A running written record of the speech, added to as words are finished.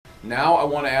Now I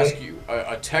want to ask you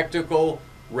a technical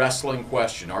wrestling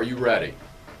question. Are you ready?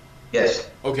 Yes.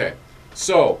 Okay.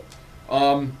 So,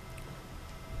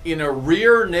 in a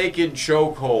rear naked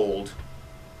chokehold,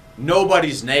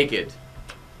 nobody's naked.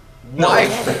 No.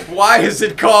 Why is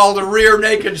it called a rear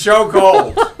naked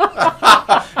chokehold?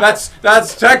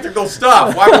 that's technical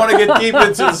stuff. I want to get deep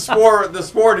into the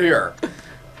sport here.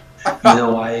 I'm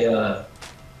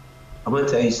going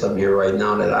to tell you something here right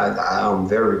now that I'm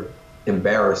very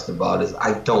embarrassed about is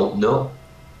I don't know.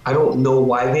 I don't know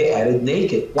why they added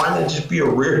naked. Why not just be a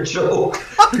rear choke?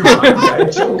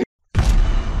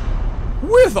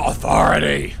 With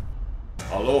authority.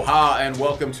 Aloha and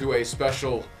welcome to a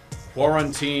special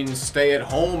quarantine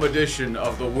stay-at-home edition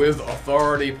of the With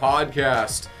Authority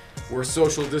podcast. We're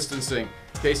social distancing.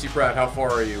 Casey Pratt, how far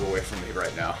are you away from me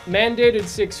right now? Mandated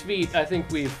 6 feet. I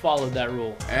think we've followed that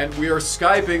rule. And we are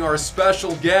Skyping our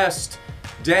special guest,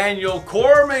 Daniel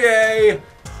Cormier,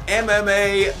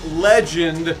 MMA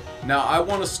legend. Now, I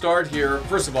want to start here.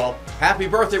 First of all, happy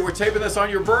birthday. We're taping this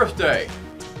on your birthday.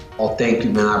 Oh, thank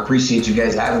you, man. I appreciate you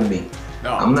guys having me.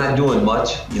 No. I'm not doing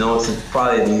much. It's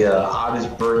probably the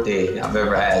hottest birthday I've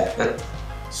ever had.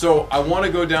 So I want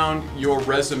to go down your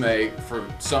resume for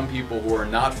some people who are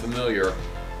not familiar.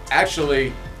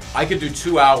 Actually, I could do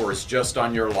 2 hours just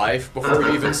on your life before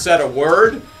you even said a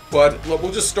word, but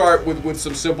we'll just start with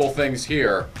some simple things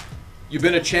here. You've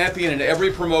been a champion in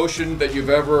every promotion that you've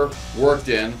ever worked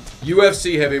in.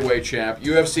 UFC heavyweight champ,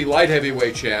 UFC light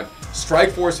heavyweight champ,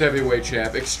 Strikeforce heavyweight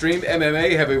champ, Extreme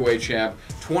MMA heavyweight champ,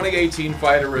 2018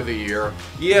 Fighter of the Year,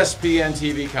 ESPN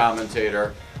TV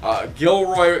commentator,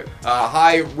 Gilroy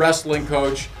High wrestling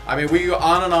coach. I mean, we go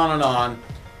on and on and on.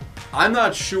 I'm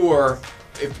not sure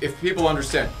if people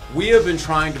understand. We have been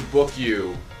trying to book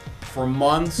you for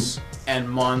months and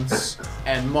months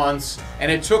and months, and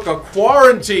it took a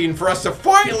quarantine for us to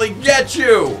finally get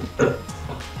you.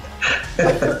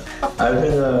 I've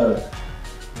been,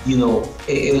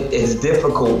 it's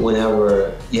difficult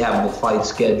whenever you have the fight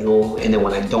schedule, and then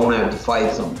when I don't have the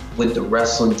fights, I'm with the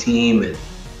wrestling team, and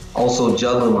also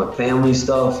juggling my family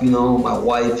stuff, my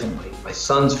wife and my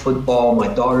son's football, my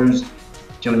daughter's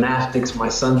gymnastics, my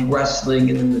son's wrestling,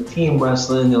 and then the team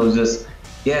wrestling. It was just,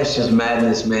 it's just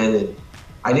madness, man. And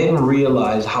I didn't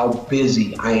realize how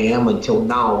busy I am until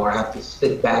now, where I have to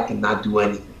sit back and not do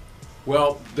anything.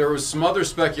 Well, there was some other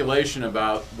speculation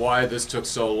about why this took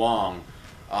so long.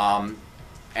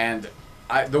 And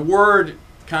the word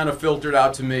kind of filtered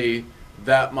out to me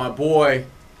that my boy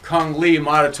Kung Lee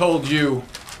might have told you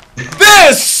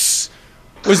this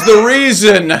was the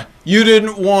reason you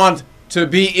didn't want to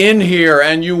be in here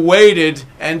and you waited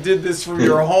and did this from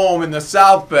your home in the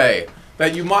South Bay.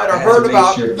 That you might have heard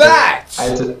about that.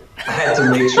 I had to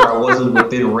make sure I wasn't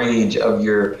within range of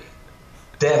your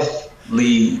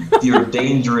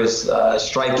dangerous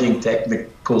striking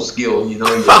technical skill,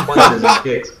 your punches and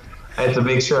kicks. I had to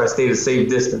make sure I stayed a safe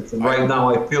distance. And right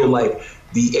now I feel like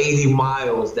the 80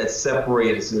 miles that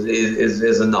separate us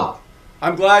is enough.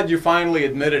 I'm glad you finally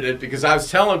admitted it, because I was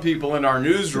telling people in our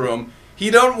newsroom, he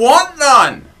don't want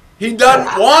none. He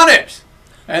doesn't want it.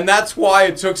 And that's why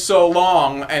it took so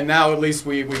long, and now at least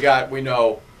we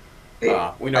know.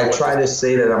 I try to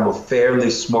say that I'm a fairly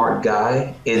smart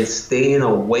guy, and staying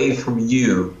away from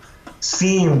you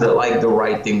seemed like the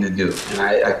right thing to do, and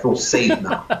I feel safe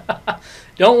now.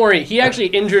 Don't worry, he actually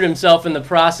injured himself in the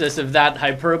process of that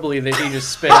hyperbole that he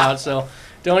just spit out. So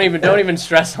don't even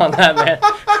stress on that, man.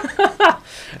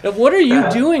 What are you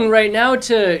doing right now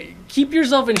to keep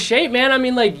yourself in shape, man? I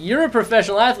mean, you're a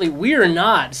professional athlete. We are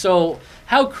not. So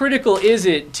how critical is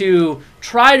it to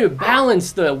try to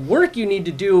balance the work you need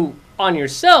to do on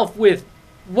yourself with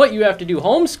what you have to do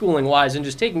homeschooling-wise and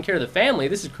just taking care of the family?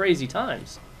 This is crazy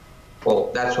times.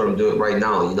 Well, that's what I'm doing right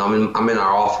now. I'm in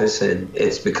our office, and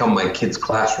it's become my kids'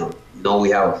 classroom. We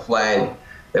have a flag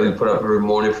that we put up every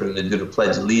morning for them to do the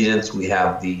Pledge of Allegiance. We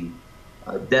have the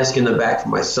desk in the back for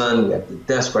my son. We have the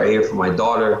desk right here for my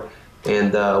daughter.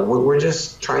 And we're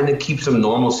just trying to keep some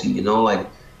normalcy,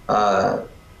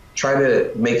 try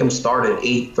to make them start at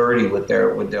 8:30 with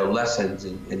their lessons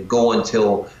and go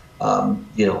until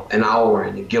an hour,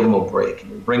 and then give them a break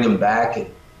and bring them back. And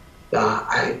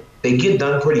they get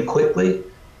done pretty quickly.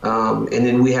 And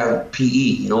then we have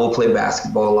PE. We'll play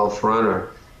basketball out front,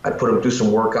 or I put them through some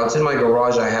workouts. In my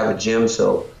garage, I have a gym,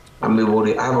 so I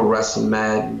have a wrestling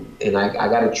mat, and I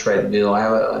got a treadmill. I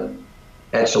have an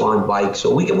Echelon bike,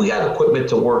 so we got equipment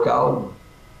to work out.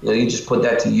 You just put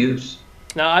that to use.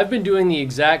 Now, I've been doing the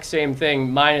exact same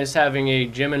thing, minus having a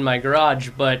gym in my garage,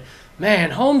 but man,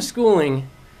 homeschooling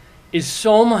is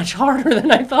so much harder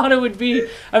than I thought it would be.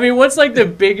 I mean, what's like the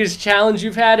biggest challenge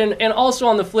you've had? And also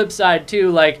on the flip side too,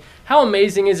 like how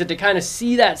amazing is it to kind of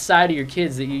see that side of your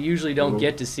kids that you usually don't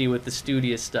get to see with the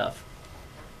studious stuff?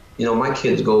 You know, my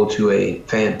kids go to a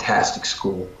fantastic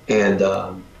school, and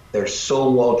they're so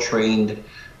well trained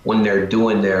when they're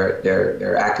doing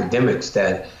their academics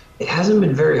that it hasn't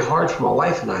been very hard for my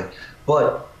wife and I.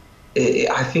 But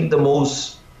I think the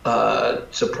most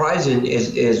surprising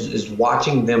is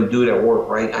watching them do their work,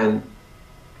 right? I'm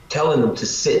telling them to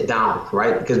sit down,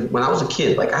 right? Because when I was a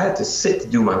kid, like I had to sit to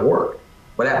do my work.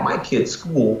 But at my kids'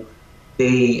 school,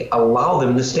 they allow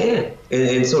them to stand.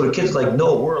 And so the kids are like,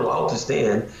 no, we're allowed to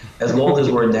stand as long as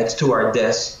we're next to our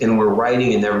desks and we're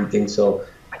writing and everything. So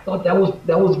I thought that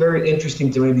was very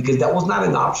interesting to me because that was not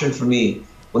an option for me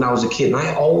when I was a kid. And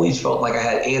I always felt like I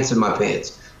had ants in my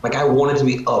pants. Like I wanted to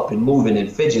be up and moving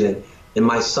and fidgeting. And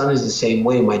my son is the same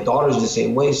way. My daughter's the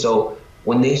same way. So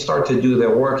when they start to do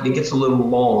their work and it gets a little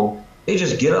long, they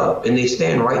just get up and they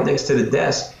stand right next to the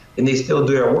desk and they still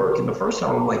do their work. And the first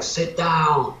time I'm like, sit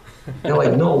down. They're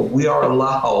like, no, we are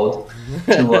allowed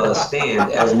to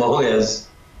stand as long as,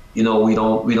 you know, we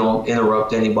don't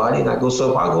interrupt anybody. And I go,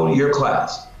 so if I go to your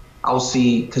class, I'll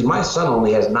see, because my son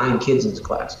only has 9 kids in his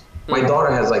class. My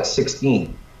daughter has like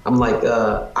 16. I'm like,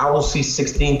 I will see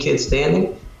 16 kids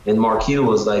standing. And Marquita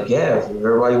was like, yeah, if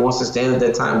everybody wants to stand at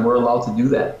that time, we're allowed to do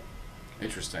that.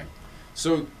 Interesting.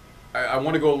 So I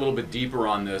want to go a little bit deeper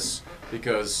on this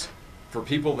because for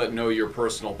people that know your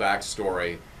personal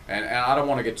backstory, and I don't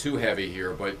want to get too heavy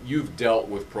here, but you've dealt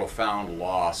with profound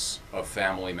loss of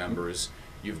family members.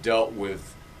 You've dealt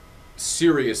with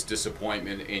serious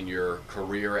disappointment in your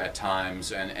career at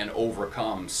times and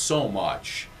overcome so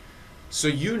much. So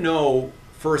you know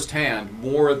firsthand,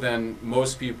 more than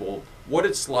most people, what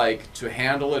it's like to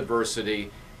handle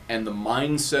adversity and the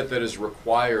mindset that is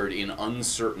required in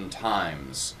uncertain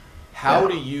times. How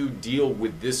do you deal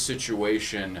with this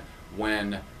situation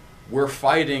when we're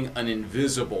fighting an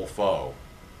invisible foe?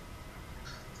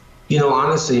 You know,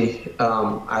 honestly,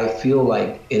 I feel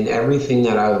like in everything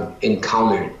that I've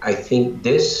encountered, I think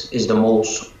this is the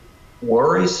most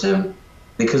worrisome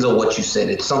because of what you said.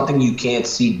 It's something you can't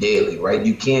see daily, right?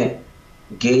 You can't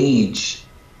gauge.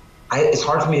 It's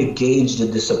hard for me to gauge the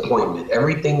disappointment.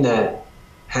 Everything that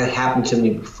had happened to me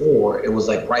before, it was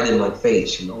like right in my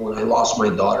face, you know, when I lost my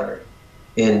daughter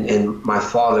and my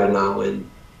father now and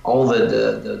all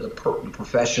the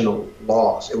professional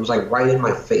loss, it was like right in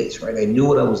my face, right? I knew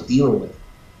what I was dealing with.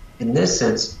 In this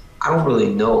sense, I don't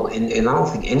really know, and I don't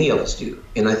think any of us do.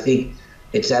 And I think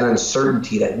it's that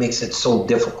uncertainty that makes it so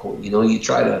difficult. You know, you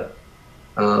try to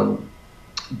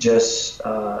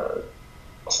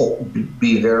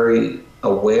be very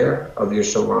aware of your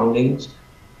surroundings,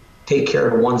 take care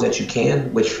of the ones that you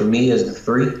can, which for me is the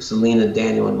 3, Selena,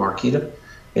 Daniel, and Marquita,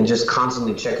 and just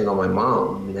constantly checking on my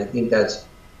mom. I mean, I think that's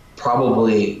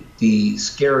probably the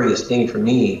scariest thing for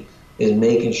me is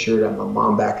making sure that my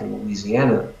mom back in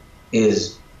Louisiana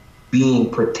is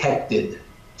being protected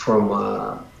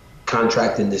from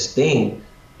contracting this thing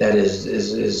that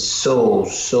is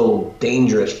so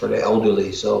dangerous for the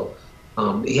elderly. So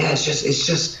yeah,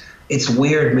 it's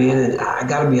weird, man. And I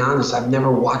gotta be honest, I've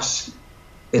never watched.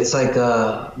 It's like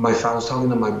I was talking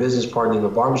to my business partner in the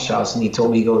barbershop, and he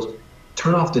told me, he goes,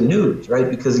 turn off the news, right?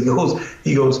 Because he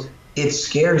goes, it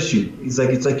scares you. He's like,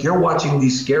 it's like you're watching the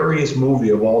scariest movie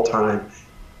of all time.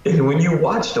 And when you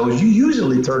watch those, you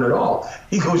usually turn it off.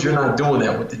 He goes, you're not doing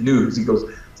that with the news. He goes,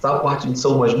 stop watching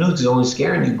so much news. It's only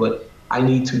scaring you, but I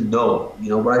need to know, you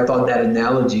know. But I thought that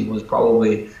analogy was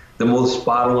probably the most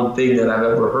spot on thing that I've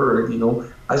ever heard. You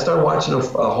know, I start watching a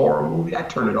horror movie, I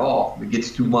turn it off. It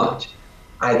gets too much.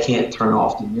 I can't turn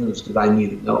off the news because I need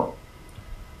to know.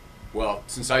 Well,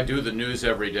 since I do the news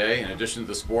every day, in addition to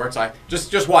the sports, I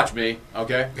just watch me,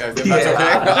 okay? If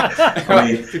that's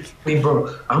okay. I mean,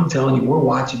 bro, I'm telling you,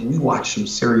 we watch some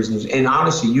serious news, and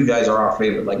honestly, you guys are our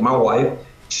favorite. Like my wife,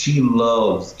 she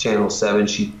loves Channel 7.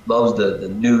 She loves the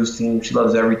news team. She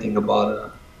loves everything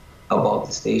about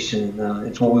the station.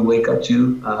 It's what we wake up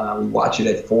to. We watch it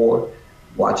at 4,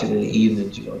 watch it in the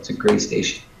evenings. You know, it's a great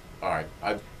station. All right,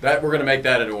 we're going to make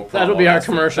that into a promo. That'll be our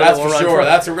commercial. That's for sure.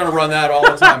 We're going to run that all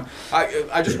the time.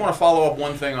 I just want to follow up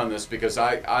one thing on this because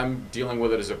I'm dealing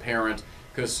with it as a parent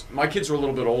because my kids are a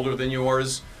little bit older than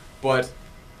yours, but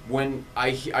when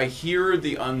I hear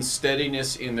the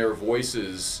unsteadiness in their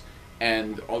voices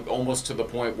and almost to the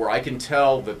point where I can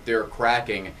tell that they're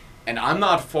cracking, and I'm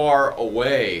not far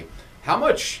away. How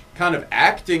much kind of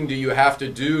acting do you have to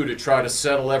do to try to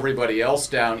settle everybody else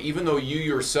down, even though you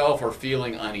yourself are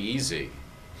feeling uneasy?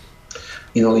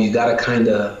 You know, you gotta kind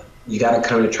of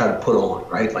try to put on,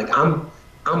 right? Like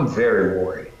I'm very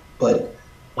worried. But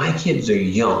my kids are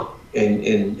young,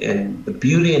 and the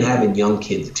beauty in having young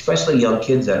kids, especially young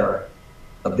kids that are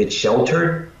a bit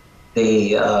sheltered,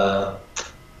 they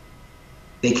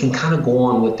they can kind of go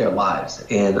on with their lives.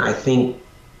 And I think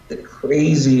the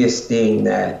craziest thing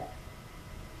that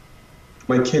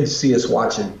my kids see us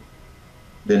watching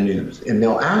the news, and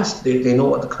they'll ask, they know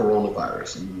what the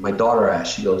coronavirus, and my daughter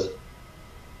asked, she goes,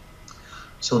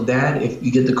 so Dad, if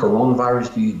you get the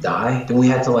coronavirus, do you die? Then we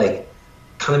had to like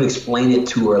kind of explain it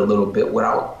to her a little bit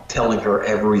without telling her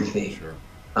everything. Sure.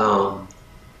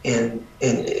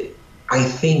 I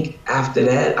think after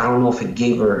that, I don't know if it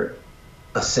gave her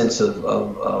a sense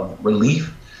of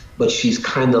relief, but she's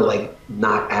kind of like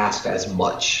not asked as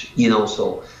much, you know,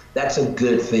 so that's a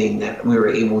good thing that we were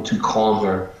able to calm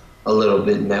her a little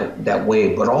bit in that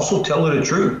way, but also tell her the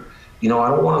truth. You know, I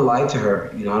don't want to lie to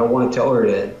her. You know, I don't want to tell her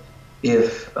that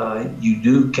if you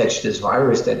do catch this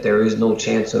virus, that there is no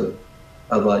chance of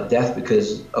death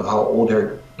because of how old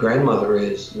her grandmother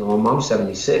is. You know, my mom's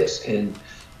 76, and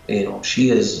you know she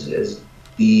is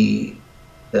the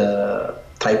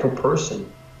type of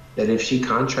person that if she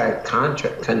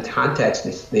contacts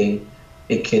this thing,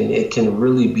 it can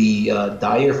really be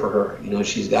dire for her. You know,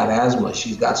 she's got asthma,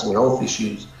 she's got some health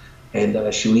issues, and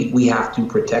we have to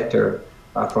protect her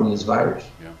from this virus.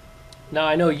 Yeah. Now,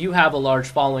 I know you have a large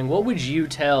following. What would you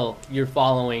tell your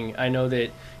following? I know that,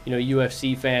 you know,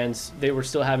 UFC fans, they were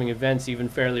still having events even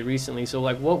fairly recently. So,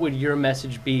 like, what would your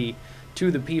message be to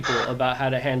the people about how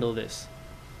to handle this?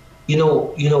 You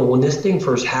know, when this thing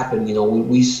first happened, you know,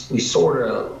 we sort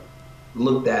of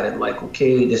looked at it like,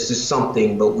 okay, this is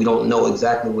something, but we don't know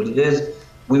exactly what it is.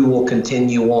 We will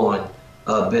continue on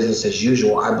business as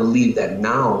usual. I believe that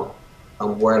now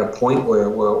we're at a point where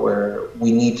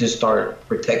we need to start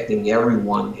protecting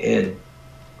everyone, and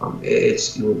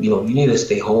it's, you know, you need to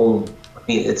stay home. I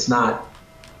mean, it's not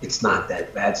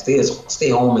that bad. Stay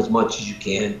home as much as you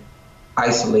can.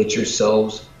 Isolate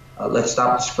yourselves. Let's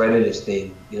stop the spread of this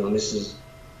thing. You know, this is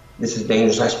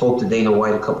dangerous. I spoke to Dana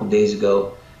White a couple days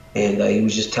ago, and he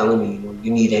was just telling me, you know,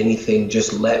 you need anything,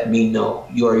 just let me know.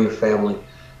 You are your family.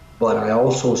 But I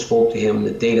also spoke to him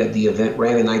the day that the event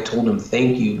ran, and I told him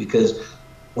thank you, because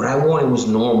what I wanted was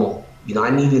normal. You know, I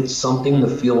needed something to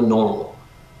feel normal.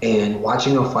 And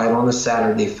watching a fight on a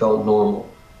Saturday felt normal.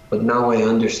 But now I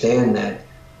understand that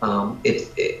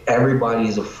everybody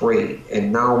is afraid,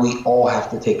 and now we all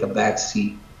have to take a back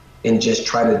seat and just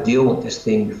try to deal with this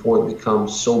thing before it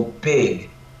becomes so big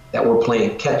that we're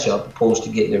playing catch up opposed to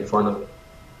getting in front of it.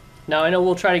 Now, I know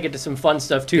we'll try to get to some fun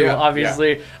stuff too, Yeah,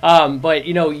 obviously. But,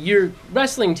 you know, your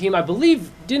wrestling team, I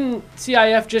believe, didn't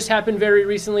CIF just happen very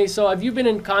recently? So have you been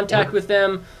in contact with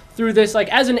them through this, like,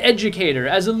 as an educator,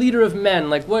 as a leader of men?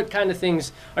 Like, what kind of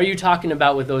things are you talking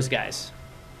about with those guys?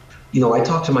 You know, I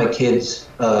talk to my kids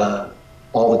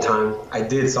all the time. I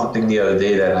did something the other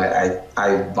day that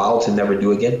I vowed to never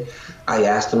do again. I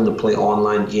asked them to play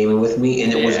online gaming with me,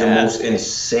 and it was the most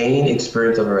insane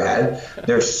experience I've ever had.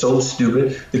 They're so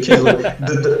stupid. The kids,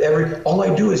 all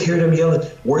I do is hear them yelling,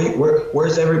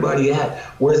 "Where's everybody at?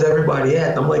 Where's everybody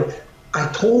at?" And I'm like,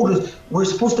 I told us we're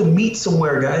supposed to meet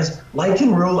somewhere, guys. Like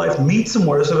in real life, meet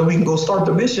somewhere so that we can go start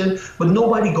the mission. But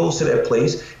nobody goes to that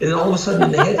place, and then all of a sudden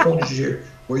in the headphones you hear,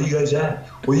 "Where you guys at?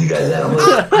 Where you guys at?" I'm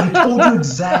like, I told you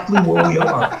exactly where we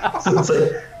are. So it's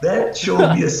like, that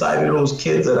showed me a side of those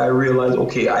kids that I realized,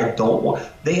 okay, I don't want.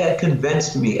 They had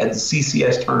convinced me at the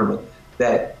CCS tournament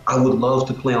that I would love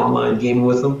to play online gaming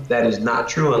with them. That is not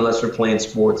true unless we're playing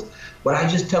sports. But I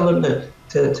just tell them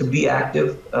to be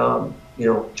active. You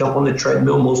know, jump on the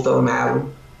treadmill. Most of them have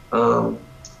them.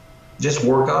 Just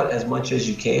work out as much as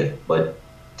you can, but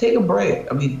take a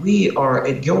break. I mean, we are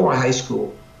at Gilroy High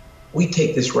School. We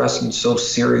take this wrestling so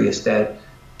serious that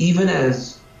even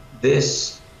as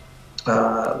this,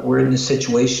 we're in this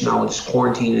situation now with this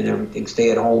quarantine and everything,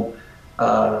 stay at home,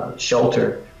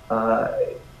 shelter,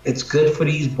 it's good for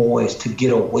these boys to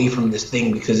get away from this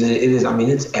thing, because it is, I mean,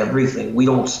 it's everything. We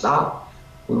don't stop.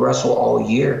 We wrestle all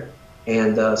year.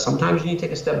 And sometimes you need to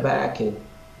take a step back. And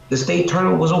the state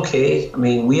tournament was okay. I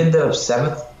mean, we ended up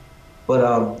 7th,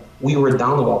 but we were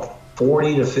down about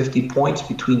 40 to 50 points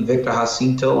between Victor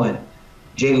Jacinto and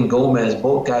Jaden Gomez,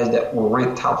 both guys that were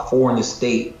ranked top 4 in the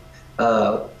state,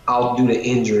 out due to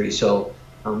injury. So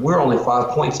we're only 5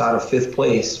 points out of 5th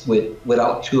place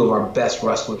without 2 of our best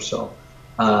wrestlers. So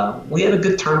we had a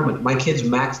good tournament. My kids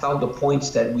maxed out the points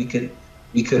that we could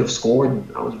have scored,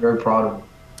 and I was very proud of them.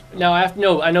 Now,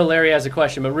 I know Larry has a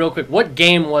question, but real quick, what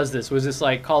game was this? Was this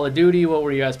like Call of Duty? What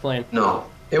were you guys playing? No,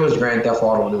 it was Grand Theft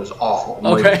Auto, and it was awful.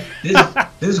 Okay.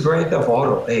 This Grand Theft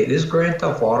Auto, this Grand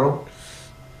Theft Auto,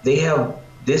 they have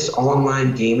this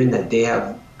online gaming that they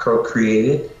have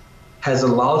created has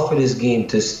allowed for this game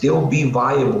to still be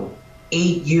viable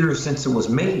 8 years since it was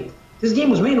made. This game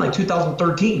was made in like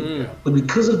 2013, but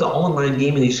because of the online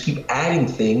gaming, they just keep adding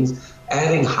things,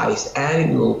 adding heists,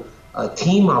 adding little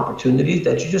team opportunities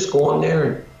that you just go on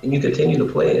there and you continue to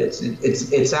play it.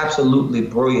 It's absolutely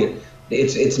brilliant.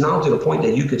 It's now to the point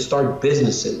that you could start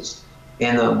businesses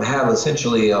and have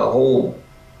essentially a whole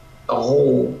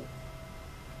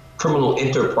criminal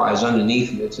enterprise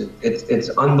underneath you. It's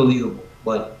unbelievable,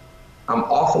 but I'm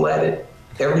awful at it.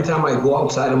 Every time I go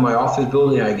outside of my office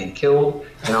building, I get killed,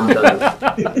 and I'm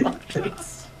done.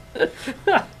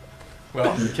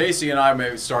 Well, Casey and I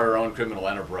may start our own criminal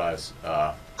enterprise.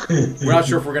 We're not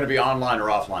sure if we're going to be online or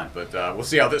offline, but we'll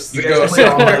see how this You goes. guys play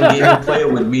online game, play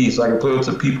it with me, so I can play with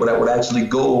some people that would actually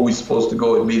go where we're supposed to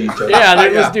go and meet each other. Yeah,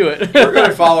 let's do it. We're going to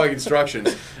be following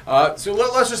instructions. So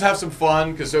let's just have some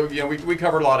fun, because we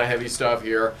covered a lot of heavy stuff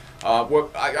here.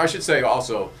 What I should say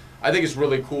also, I think it's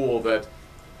really cool that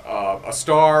a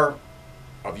star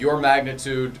of your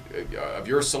magnitude, of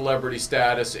your celebrity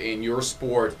status in your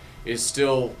sport, is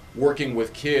still working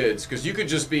with kids, because you could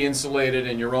just be insulated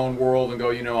in your own world and go,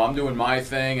 I'm doing my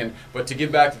thing, but to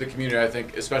give back to the community, I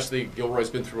think, especially Gilroy's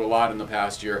been through a lot in the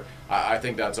past year, I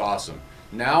think that's awesome.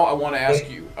 Now I want to ask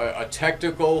you a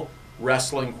technical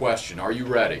wrestling question. Are you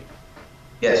ready?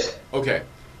 Yes. Okay,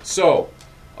 so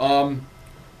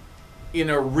in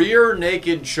a rear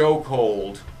naked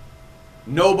chokehold,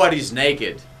 nobody's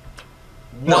naked.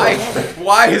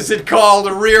 Why is it called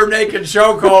a rear naked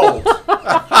chokehold?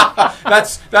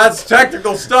 That's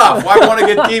technical stuff. I want to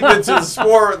get deep into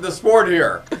the sport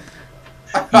here.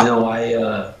 I'm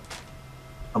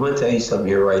going to tell you something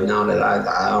here right now that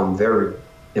I'm very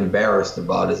embarrassed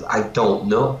about. Is I don't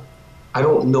know. I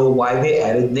don't know why they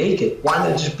added naked. Why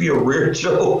not just be a rear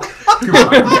choke? You're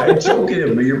behind the guy choking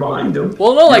him, but you're behind him.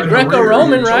 Well, no, like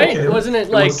Greco-Roman, right? Wasn't it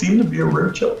like? It seemed to be a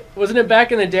rear choke. Wasn't it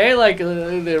back in the day, like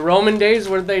the Roman days?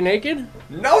 Were they naked?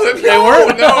 No, they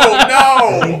weren't. No.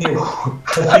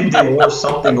 I think they wore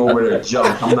something over their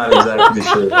junk. I'm not exactly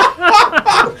sure.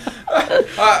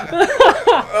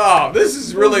 This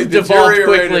is really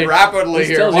deteriorating rapidly this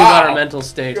here. Tells you about our mental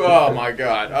state. Oh my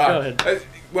God. Go ahead.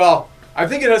 Well, I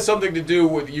think it has something to do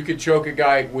with you could choke a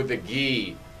guy with a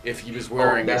gi if he was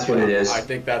wearing. That's what it is. I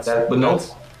think that's. But no. I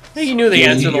think you knew the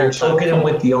answer. You're choking him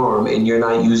with the arm, and you're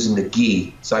not using the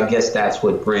gi. So I guess that's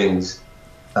what brings.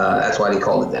 That's why they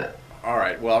call it that. All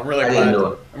right. Well, I'm really didn't know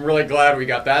it. I'm really glad we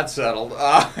got that settled.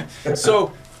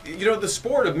 So, the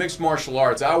sport of mixed martial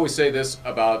arts. I always say this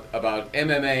about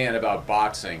MMA and about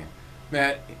boxing.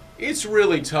 Man, it's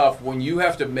really tough when you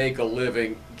have to make a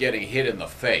living getting hit in the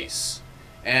face.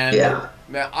 And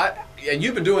man, and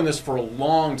you've been doing this for a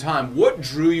long time. What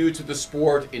drew you to the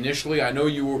sport initially? I know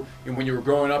when you were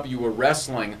growing up, you were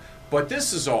wrestling, but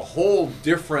this is a whole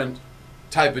different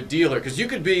type of deal here, because you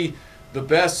could be the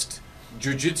best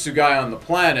jiu-jitsu guy on the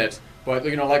planet, but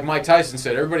like Mike Tyson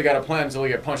said, everybody got a plan until they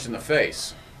get punched in the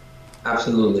face.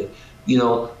 Absolutely.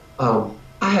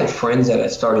 I had friends that had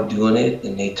started doing it,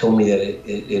 and they told me that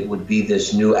it would be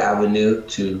this new avenue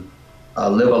to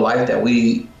live a life that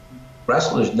we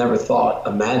wrestlers never thought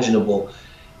imaginable.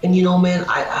 And man,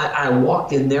 I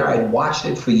walked in there, I'd watched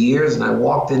it for years, and I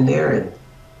walked in there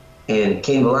and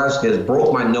Cain Velasquez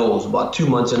broke my nose about 2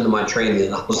 months into my training,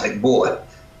 and I was like, boy,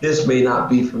 this may not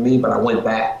be for me, but I went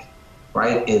back,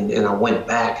 right? And I went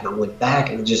back and I went back,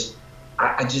 and I just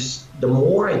the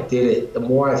more I did it, the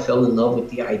more I fell in love with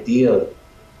the idea of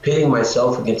pitting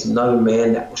myself against another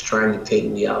man that was trying to take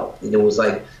me out. And it was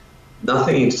like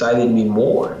nothing excited me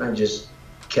more, and I just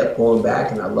kept going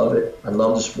back, and I love it. I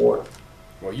love the sport.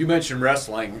 Well, you mentioned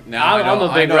wrestling. Now I'm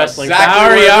a big wrestling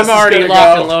exactly fan. I'm already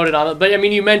locked and loaded on it. But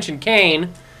you mentioned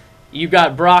Cain. You've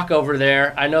got Brock over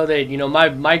there. I know that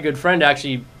my good friend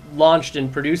actually launched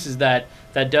and produces that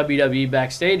WWE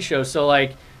backstage show. So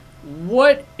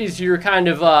what is your kind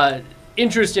of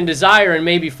interest and desire in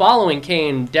maybe following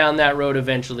Cain down that road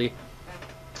eventually?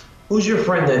 Who's your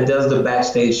friend that does the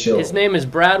backstage show? His name is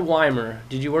Brad Weimer.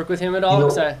 Did you work with him at all?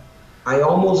 He's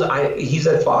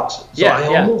at Fox. So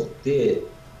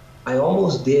I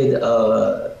almost did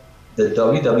the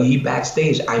WWE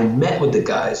backstage. I met with the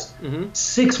guys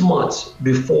 6 months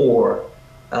before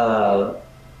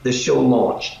the show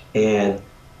launched, and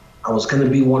I was going to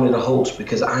be one of the hosts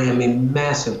because I am a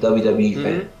massive WWE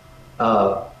fan.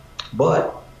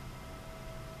 But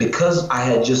because I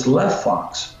had just left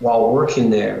Fox while working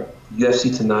there,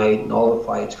 UFC Tonight and all the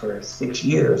fights for 6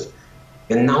 years,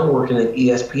 and now working at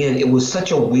ESPN, it was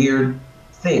such a weird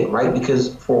thing, right?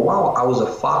 Because for a while I was a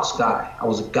Fox guy. I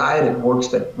was a guy that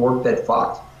worked at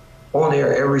Fox. on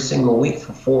air every single week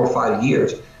for 4 or 5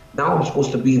 years. Now I'm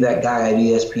supposed to be that guy at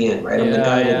ESPN, right? I'm the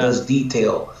guy that does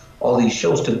detail all these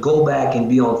shows. To go back and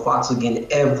be on Fox again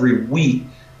every week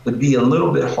would be a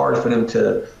little bit hard for them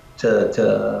to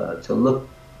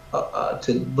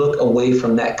look away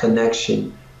from that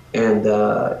connection, and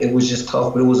it was just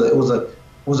tough. But it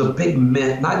was a big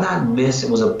miss, not miss. It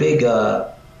was a big.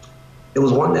 It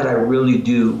was one that I really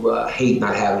do hate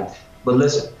not having. But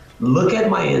listen, look at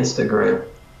my Instagram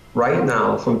right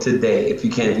now from today, if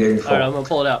you can, if you have your phone. All right, I'm gonna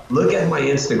pull it up. Look at my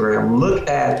Instagram. Look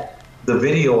at the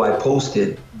video I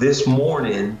posted this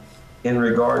morning in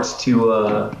regards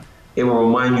to. It will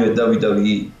remind you of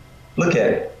WWE. Look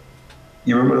at it.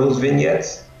 You remember those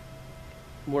vignettes?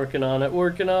 Working on it.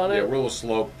 Working on it. Yeah, we're a little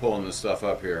slow pulling this stuff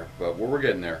up here, but we're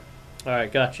getting there. All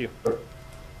right, got you.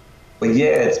 But yeah,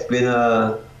 it's been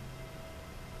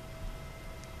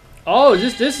Oh,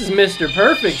 this is Mr.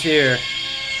 Perfect here.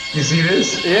 You see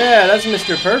this? Yeah, that's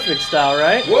Mr. Perfect style,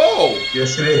 right? Whoa!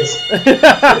 Yes, it is.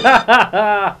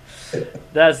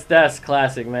 That's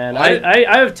classic, man.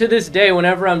 I have to this day,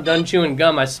 whenever I'm done chewing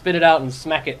gum, I spit it out and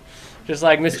smack it, just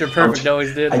like Mr. Perfect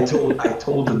always did. I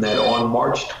told him that on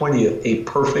March 20th, a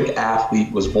perfect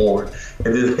athlete was born,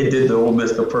 and then they did the old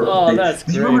Mr. Perfect thing. That's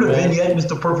Do you great, remember the man. vignette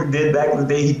Mr. Perfect did back in the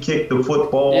day? He kicked the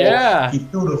football. Yeah. He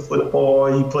threw the football.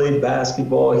 He played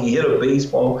basketball. He hit a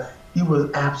baseball. He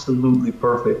was absolutely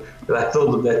perfect. And I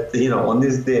told him that, on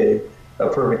this day, a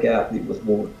perfect athlete was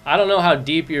born. I don't know how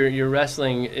deep your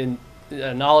wrestling in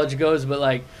knowledge goes, but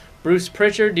like Bruce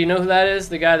Pritchard, do you know who that is?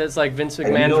 The guy that's like Vince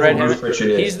McMahon's right hand.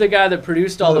 He's the guy that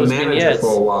produced all those vignettes.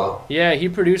 For a while. Yeah, he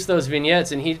produced those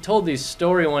vignettes, and he told this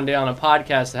story one day on a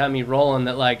podcast that had me rolling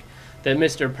that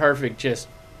Mr. Perfect just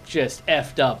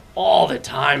effed up all the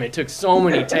time. It took so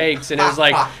many takes, and it was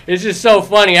like, it's just so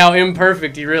funny how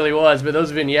imperfect he really was. But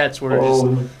those vignettes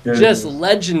were just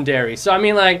legendary. So I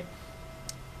mean, like,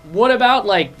 what about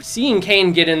like seeing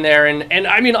Kane get in there, and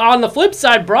I mean, on the flip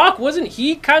side, Brock, wasn't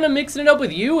he kind of mixing it up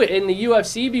with you in the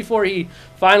UFC before he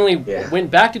finally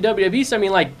went back to WWE? So I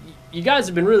mean, like, you guys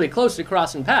have been really close to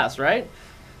crossing paths, right?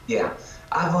 Yeah,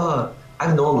 I've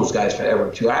known those guys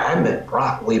forever too. I met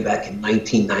Brock way back in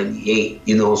 1998,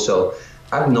 so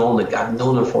I've known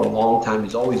him for a long time.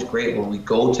 He's always great when we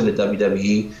go to the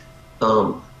WWE.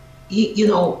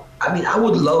 I mean, I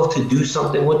would love to do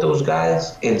something with those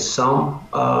guys in some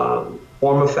form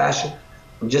or fashion.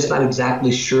 I'm just not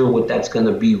exactly sure what that's going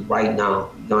to be right now.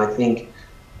 I think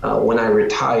when I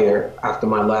retire after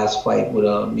my last fight with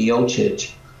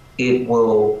Miocic, it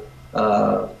will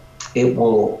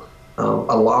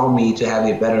allow me to have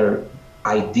a better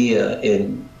idea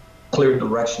and clear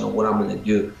direction of what I'm going to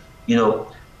do.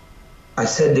 I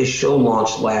said this show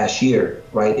launched last year,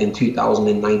 right, in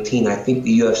 2019. I think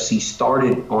the UFC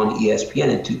started on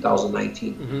ESPN in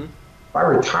 2019. Mm-hmm. If I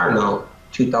retire now,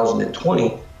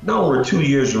 2020, now we're 2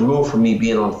 years removed from me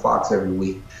being on Fox every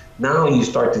week. Now you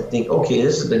start to think, okay,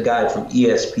 this is the guy from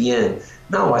ESPN.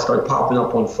 Now I start popping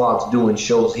up on Fox doing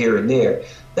shows here and there.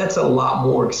 That's a lot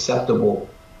more acceptable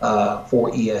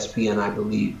for ESPN, I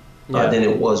believe, than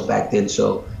it was back then.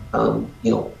 So,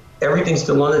 everything's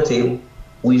still on the table.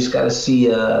 We just got to see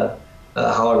how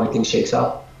everything shakes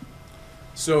out.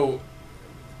 So,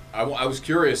 I was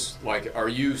curious, like, are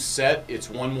you set? It's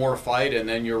one more fight and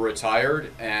then you're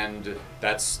retired, and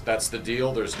that's the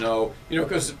deal? There's no,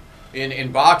 because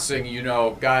in boxing,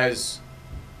 guys,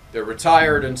 they're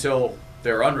retired until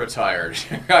they're unretired.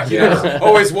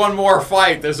 Always one more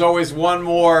fight. There's always one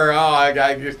more. I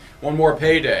got one more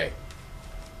payday.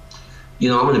 I'm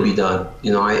going to be done.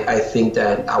 I think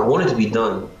that I wanted to be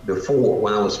done before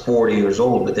when I was 40 years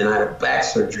old, but then I had back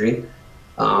surgery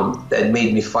that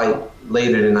made me fight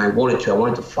later than I wanted to. I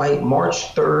wanted to fight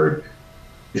March 3rd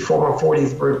before my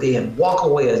 40th birthday and walk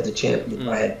away as the champion.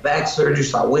 But I had back surgery,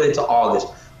 so I waited to August,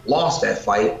 lost that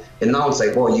fight, and now it's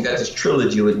like, well, you got this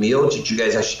trilogy with Miocic. You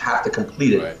guys have to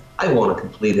complete it. Right. I want to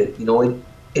complete it.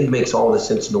 It makes all the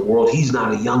sense in the world. He's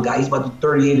not a young guy. He's about to be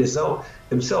 38 himself.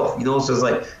 So it's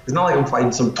like, it's not like I'm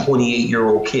fighting some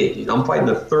 28-year-old kid. I'm fighting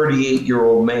a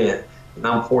 38-year-old man, and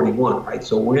I'm 41, right?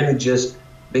 So we're going to just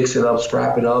mix it up,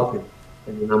 strap it up, and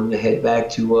then I'm going to head back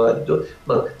to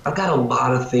look, I've got a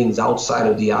lot of things outside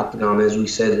of the octagon, as we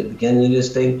said at the beginning of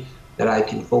this thing, that I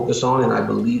can focus on, and I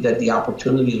believe that the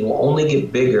opportunities will only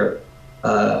get bigger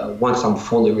once I'm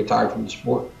fully retired from the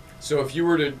sport. So if you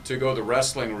were to go the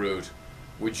wrestling route,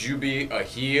 would you be a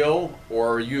heel,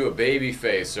 or are you a baby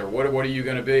face, or what are you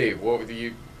going to be? What would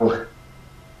you? Look,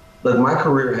 my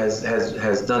career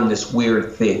has done this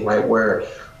weird thing, right? Where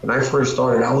when I first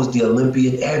started, I was the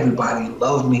Olympian. Everybody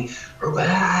loved me.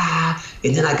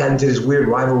 And then I got into this weird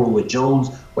rivalry with Jones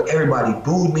where everybody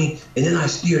booed me. And then I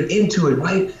steered into it,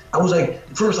 right? I was like,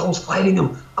 at first I was fighting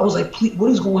him. I was like, please, what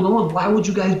is going on? Why would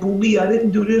you guys boo me? I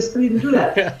didn't do this, I didn't do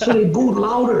that. So they booed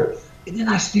louder. And then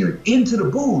I steered into the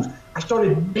boos. I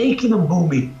started making them boo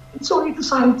me. And so they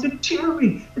decided to cheer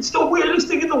me. It's the weirdest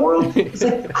thing in the world. It's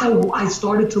like I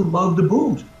started to love the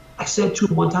boos. I said to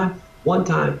him one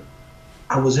time,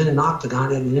 I was in an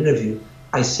octagon at an interview.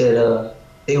 I said,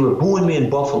 they were booing me in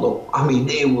Buffalo. I mean,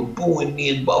 they were booing me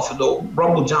in Buffalo.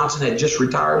 Rumble Johnson had just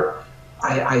retired.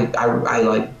 I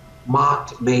like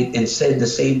mocked, made, and said the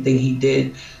same thing he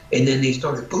did. And then they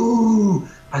started, boo.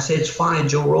 I said, it's fine,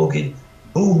 Joe Rogan,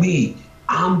 boo me.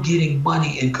 I'm getting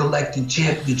money and collecting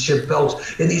championship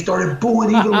belts. And they started booing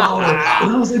even louder.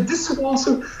 And I was like, this is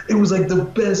awesome. It was like the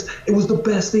best. It was the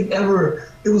best thing ever.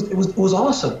 It was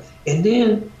awesome. And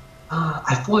then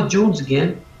I fought Jones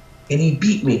again, and he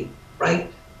beat me, right?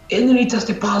 And then he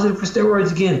tested positive for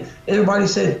steroids again. And everybody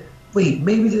said, wait,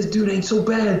 maybe this dude ain't so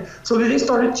bad. So then they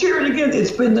started cheering again.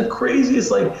 It's been the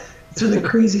craziest, it's been the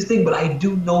craziest thing. But I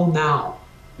do know now,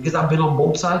 because I've been on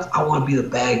both sides, I want to be the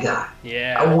bad guy.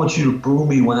 Yeah. I want you to boo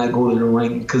me when I go to the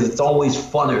ring because it's always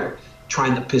funner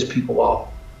trying to piss people off.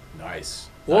 Nice.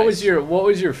 What was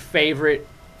your favorite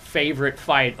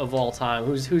fight of all time?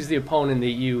 Who's the opponent that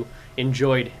you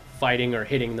enjoyed fighting or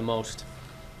hitting the most?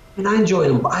 And I enjoyed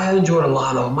them. I enjoyed a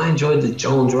lot of them. I enjoyed the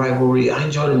Jones rivalry. I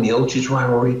enjoyed the Miocic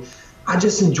rivalry. I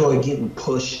just enjoy getting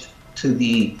pushed to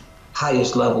the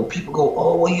highest level. People go,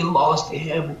 oh, well, you lost to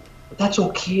him. But that's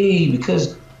okay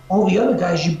because all the other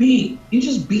guys you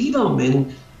just beat them.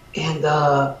 And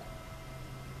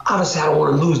obviously I don't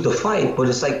want to lose the fight, but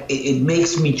it's like it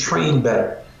makes me train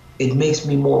better. It makes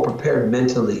me more prepared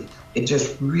mentally. It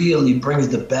just really brings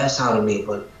the best out of me.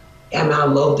 But yeah, man, I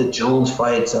love the Jones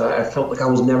fights. I felt like I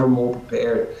was never more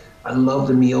prepared. I love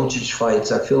the Miocic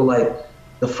fights. I feel like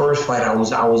the first fight I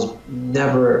was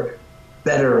never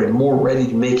better and more ready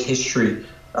to make history.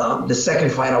 The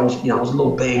second fight I was a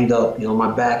little banged up.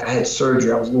 My back, I had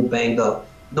surgery. I was a little banged up.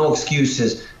 No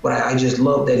excuses, but I just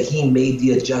love that he made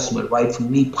the adjustment, right?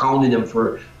 From me pounding him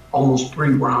for almost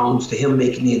 3 rounds to him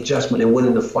making the adjustment and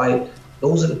winning the fight.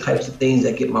 Those are the types of things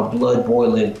that get my blood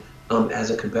boiling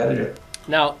as a competitor.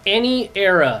 Now, any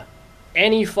era,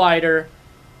 any fighter,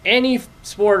 any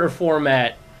sport or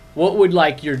format, what would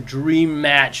your dream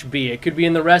match be? It could be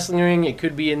in the wrestling ring, it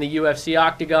could be in the UFC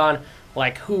octagon.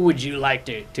 Who would you like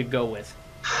to go with?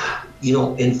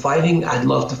 In fighting, I'd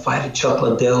love to fight a Chuck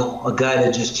Liddell, a guy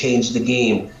that just changed the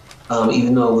game,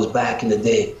 even though it was back in the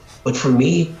day. But for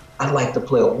me, I'd like to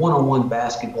play a one-on-one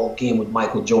basketball game with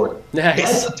Michael Jordan.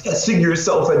 Nice. That's testing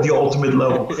yourself at the ultimate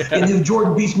level. And if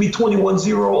Jordan beats me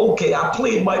 21-0, okay, I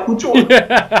played Michael Jordan.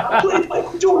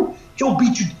 He'll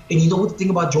beat you. And you know what the thing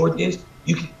about Jordan is?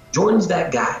 Jordan's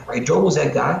that guy, right? Jordan was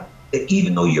that guy that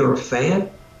even though you're a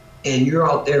fan and you're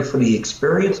out there for the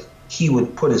experience, he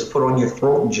would put his foot on your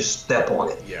throat and just step on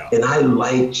it. Yeah. And I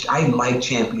like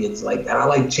champions like that. I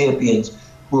like champions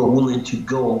who are willing to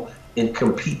go and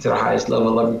compete to the highest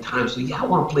level every time. So yeah, I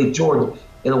want to play Jordan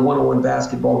in a one-on-one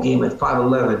basketball game at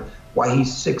 5'11", while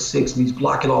he's 6'6", and he's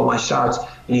blocking all my shots,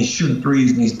 and he's shooting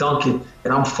threes, and he's dunking,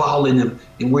 and I'm fouling him,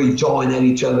 and we're jawing at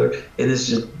each other. And it's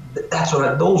just,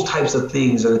 those types of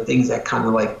things are the things that kind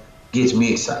of gets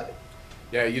me excited.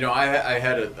 Yeah, I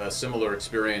had a similar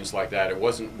experience like that. It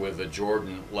wasn't with the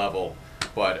Jordan level,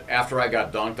 but after I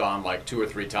got dunked on 2 or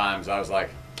 3 times, I was like,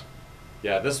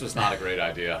 yeah, this was not a great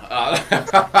idea.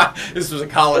 This was a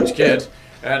college kid.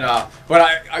 And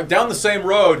but I down the same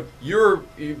road, you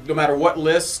no matter what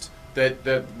list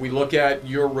that we look at,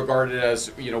 you're regarded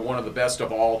as one of the best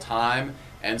of all time.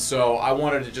 And so I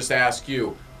wanted to just ask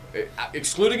you,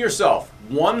 excluding yourself,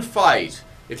 one fight,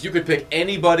 if you could pick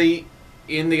anybody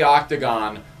in the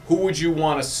octagon, who would you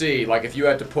want to see? If you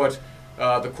had to put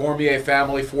the Cormier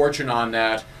family fortune on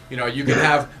that, you could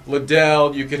have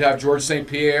Liddell, you could have George St.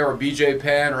 Pierre or BJ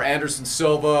Penn or Anderson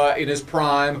Silva in his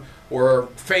prime, or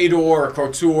Fedor or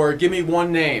Couture. Give me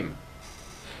one name.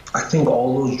 I think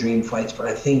all those dream fights, but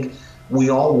I think we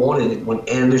all wanted it when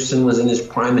Anderson was in his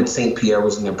prime and St. Pierre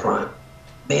was in their prime.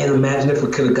 Man, imagine if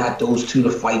we could have got those two to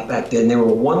fight back then. They were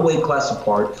one weight class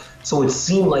apart, so it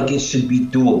seemed like it should be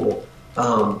doable.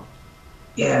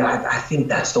 I think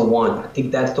that's the one. I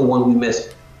think that's the one we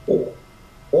missed.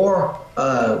 Or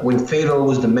when Fedor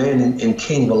was the man and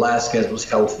Cain Velasquez was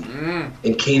healthy.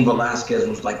 And Cain Velasquez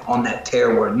was on that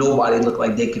tear where nobody looked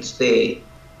like they could stay.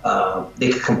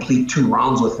 They could complete 2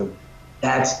 rounds with him.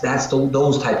 That's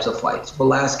those types of fights.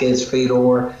 Velasquez,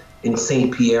 Fedor, and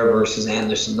St. Pierre versus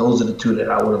Anderson. Those are the 2 that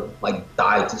I would have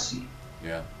died to see.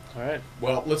 Yeah. All right.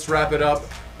 Well, let's wrap it up.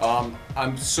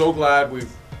 I'm so glad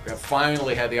we've have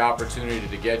finally had the opportunity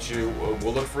to get you.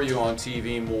 We'll look for you on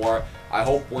TV more. I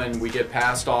hope when we get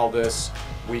past all this,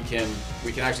 we can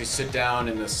actually sit down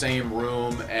in the same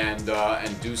room and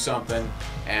do something.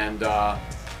 And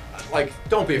like,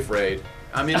 don't be afraid.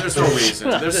 I mean, there's no reason.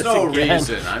 There's no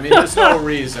reason. I mean, there's no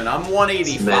reason. I'm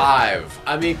 185.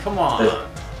 I mean, come on.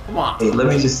 Come on. Hey, let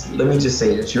me just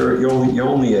say this. You're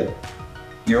only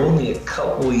a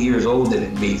couple of years older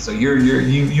than me, so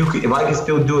you could, if I can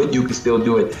still do it, you can still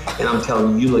do it. And I'm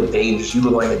telling you, you look dangerous. You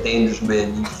look like a dangerous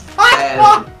man. You're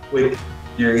fast, and quick.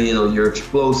 You're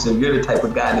explosive. You're the type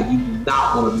of guy that you do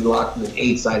not want to be locked in an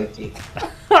 8-sided team.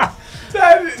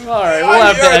 All right, we'll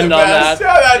have to end on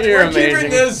that. You're amazing.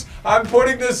 Keeping this. I'm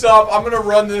putting this up. I'm gonna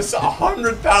run this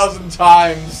 100,000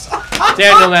 times.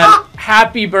 Daniel, man,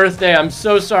 happy birthday. I'm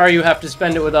so sorry you have to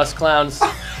spend it with us clowns.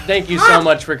 Thank you so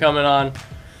much for coming on.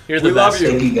 You're the best. We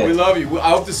love you. Thank you, guys. We love you. I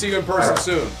hope to see you in person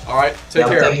soon. All right, take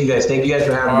care. Thank you guys. Thank you guys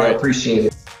for having me. I appreciate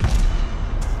it.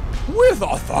 With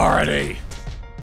authority.